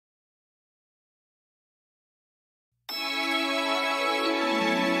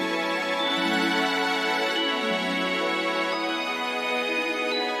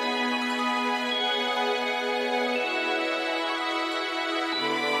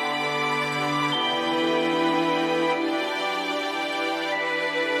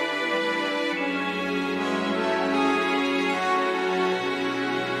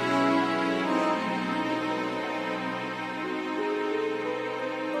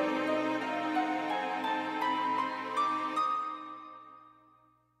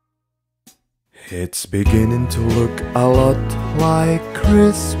It's beginning to look a lot like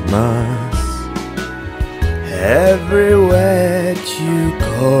Christmas everywhere you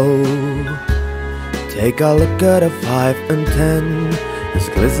go. Take a look at a 5 and 10. It's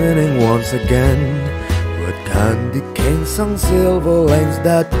glistening once again with candy canes and silver lanes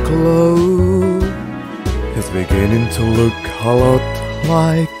that glow. It's beginning to look a lot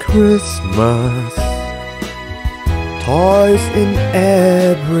like Christmas. Toys in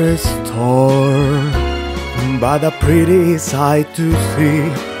every store, but a pretty sight to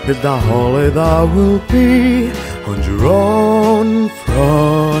see is the holiday that will be on your own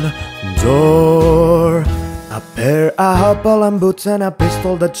front door. A pair of Hopalong boots and a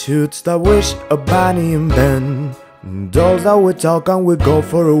pistol that shoots, the wish of Bonnie and Ben. Dolls that we talk and we go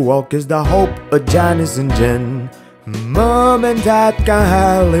for a walk is the hope of Janice and Jen. Mom and Dad can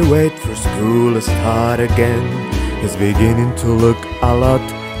hardly wait for school to start again. It's beginning to look a lot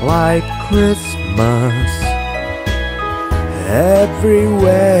like Christmas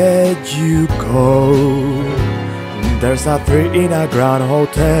everywhere you go. There's a 3 in a Grand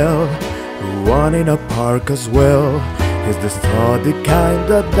Hotel, 1 in a park as well. It's the study kind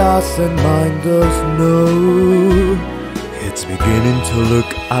that doesn't mind the snow. It's beginning to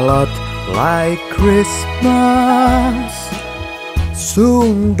look a lot like Christmas.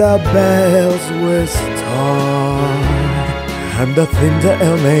 Soon the bells will start, and the thing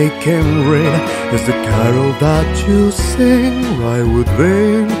that'll make him ring is the carol that you sing right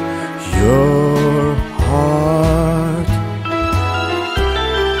within your heart.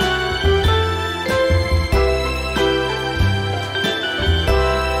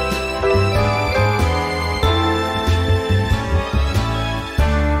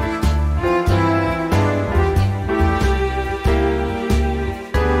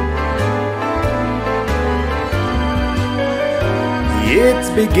 It's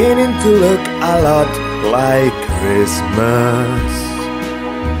beginning to look a lot like Christmas.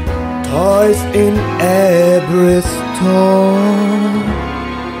 Toys in every store,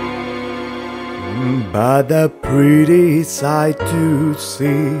 but a pretty sight to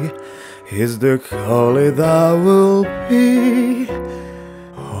see is the holiday that will be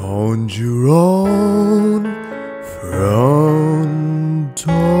on your own front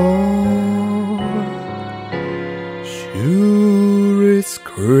door. Sure, it's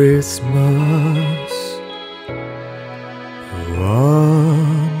Christmas. Wow.